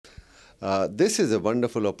This is a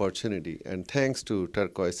wonderful opportunity, and thanks to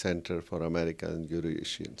Turquoise Center for America and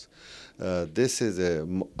Eurasians. This is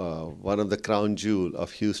one of the crown jewel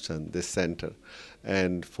of Houston, this center,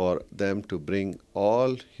 and for them to bring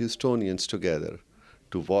all Houstonians together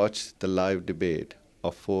to watch the live debate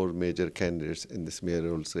of four major candidates in this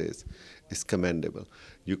mayoral race is commendable.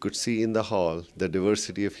 You could see in the hall the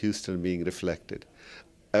diversity of Houston being reflected.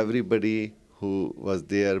 Everybody who was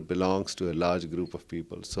there belongs to a large group of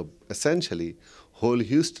people. So essentially, whole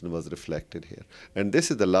Houston was reflected here. And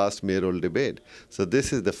this is the last mayoral debate. So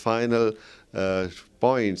this is the final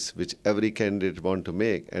points which every candidate want to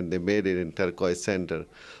make, and they made it in Turquoise Center.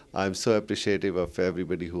 I'm so appreciative of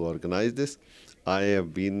everybody who organized this. I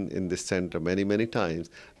have been in this center many, many times,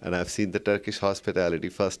 and I've seen the Turkish hospitality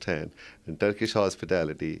firsthand. And Turkish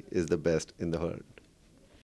hospitality is the best in the world.